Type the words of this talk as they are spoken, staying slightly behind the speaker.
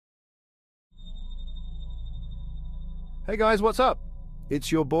Hey guys, what's up?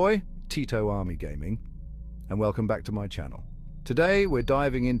 It's your boy, Tito Army Gaming, and welcome back to my channel. Today we're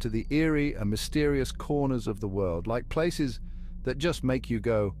diving into the eerie and mysterious corners of the world, like places that just make you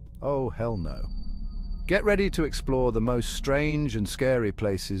go, oh hell no. Get ready to explore the most strange and scary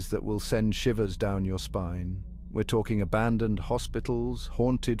places that will send shivers down your spine. We're talking abandoned hospitals,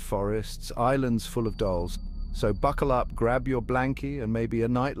 haunted forests, islands full of dolls. So buckle up, grab your blankie and maybe a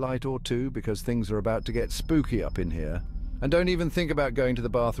nightlight or two, because things are about to get spooky up in here. And don't even think about going to the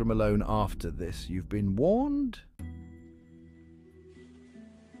bathroom alone after this. You've been warned.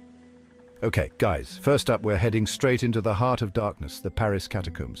 Okay, guys, first up we're heading straight into the heart of darkness, the Paris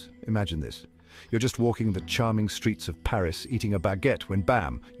catacombs. Imagine this. You're just walking the charming streets of Paris, eating a baguette, when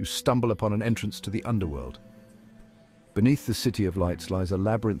bam, you stumble upon an entrance to the underworld. Beneath the City of Lights lies a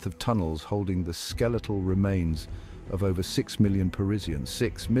labyrinth of tunnels holding the skeletal remains of over 6 million Parisians.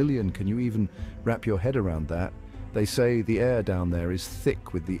 6 million, can you even wrap your head around that? They say the air down there is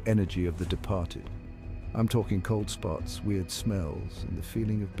thick with the energy of the departed. I'm talking cold spots, weird smells, and the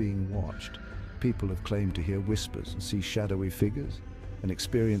feeling of being watched. People have claimed to hear whispers and see shadowy figures, and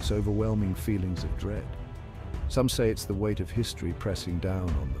experience overwhelming feelings of dread. Some say it's the weight of history pressing down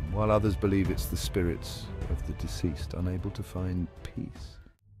on them, while others believe it's the spirits of the deceased unable to find peace.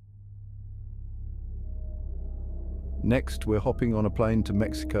 Next, we're hopping on a plane to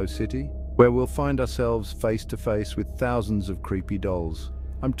Mexico City, where we'll find ourselves face to face with thousands of creepy dolls.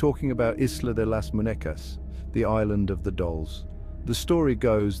 I'm talking about Isla de las Muñecas, the island of the dolls. The story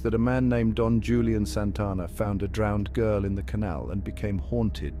goes that a man named Don Julian Santana found a drowned girl in the canal and became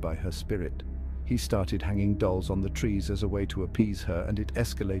haunted by her spirit. He started hanging dolls on the trees as a way to appease her, and it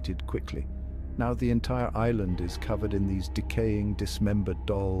escalated quickly. Now the entire island is covered in these decaying, dismembered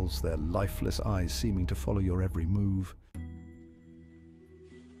dolls, their lifeless eyes seeming to follow your every move.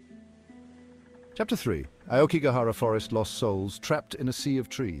 Chapter 3. Aokigahara Forest Lost Souls Trapped in a Sea of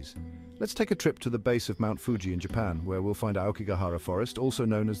Trees. Let's take a trip to the base of Mount Fuji in Japan, where we'll find Aokigahara Forest, also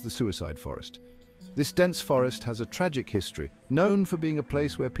known as the Suicide Forest. This dense forest has a tragic history, known for being a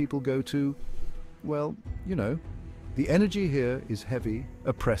place where people go to, well, you know. The energy here is heavy,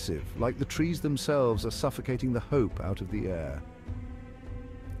 oppressive, like the trees themselves are suffocating the hope out of the air.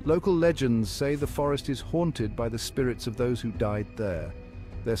 Local legends say the forest is haunted by the spirits of those who died there,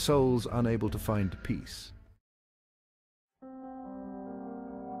 their souls unable to find peace.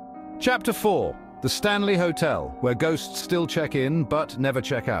 Chapter 4. The Stanley Hotel, where ghosts still check in but never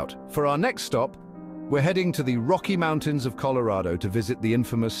check out. For our next stop, we're heading to the Rocky Mountains of Colorado to visit the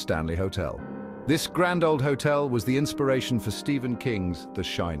infamous Stanley Hotel. This grand old hotel was the inspiration for Stephen King's The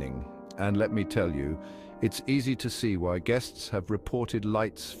Shining. And let me tell you, it's easy to see why guests have reported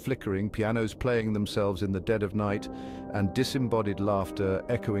lights flickering, pianos playing themselves in the dead of night, and disembodied laughter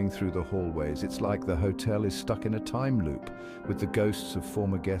echoing through the hallways. It's like the hotel is stuck in a time loop, with the ghosts of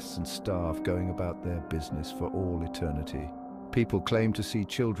former guests and staff going about their business for all eternity. People claim to see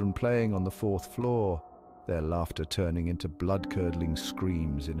children playing on the 4th floor, their laughter turning into blood-curdling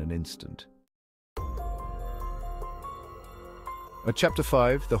screams in an instant. At Chapter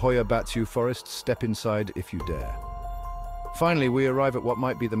 5, the Hoya Batsu Forest, step inside if you dare. Finally, we arrive at what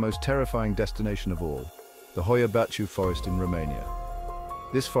might be the most terrifying destination of all, the Hoya Batsu Forest in Romania.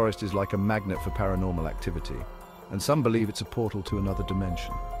 This forest is like a magnet for paranormal activity, and some believe it's a portal to another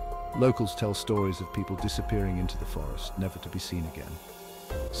dimension. Locals tell stories of people disappearing into the forest, never to be seen again.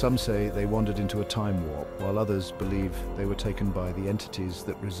 Some say they wandered into a time warp, while others believe they were taken by the entities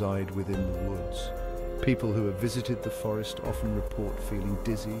that reside within the woods. People who have visited the forest often report feeling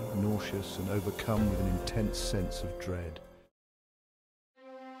dizzy, nauseous, and overcome with an intense sense of dread.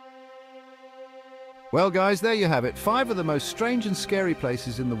 Well guys, there you have it. 5 of the most strange and scary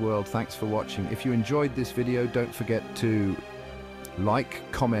places in the world. Thanks for watching. If you enjoyed this video, don't forget to like,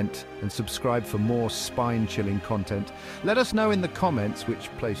 comment, and subscribe for more spine-chilling content. Let us know in the comments which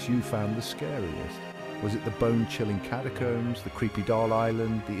place you found the scariest. Was it the bone-chilling catacombs, the creepy doll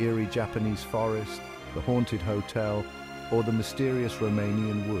island, the eerie Japanese forest, the haunted hotel, or the mysterious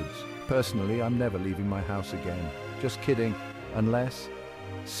Romanian woods? Personally, I'm never leaving my house again. Just kidding. Unless,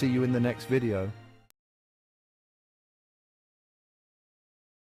 see you in the next video.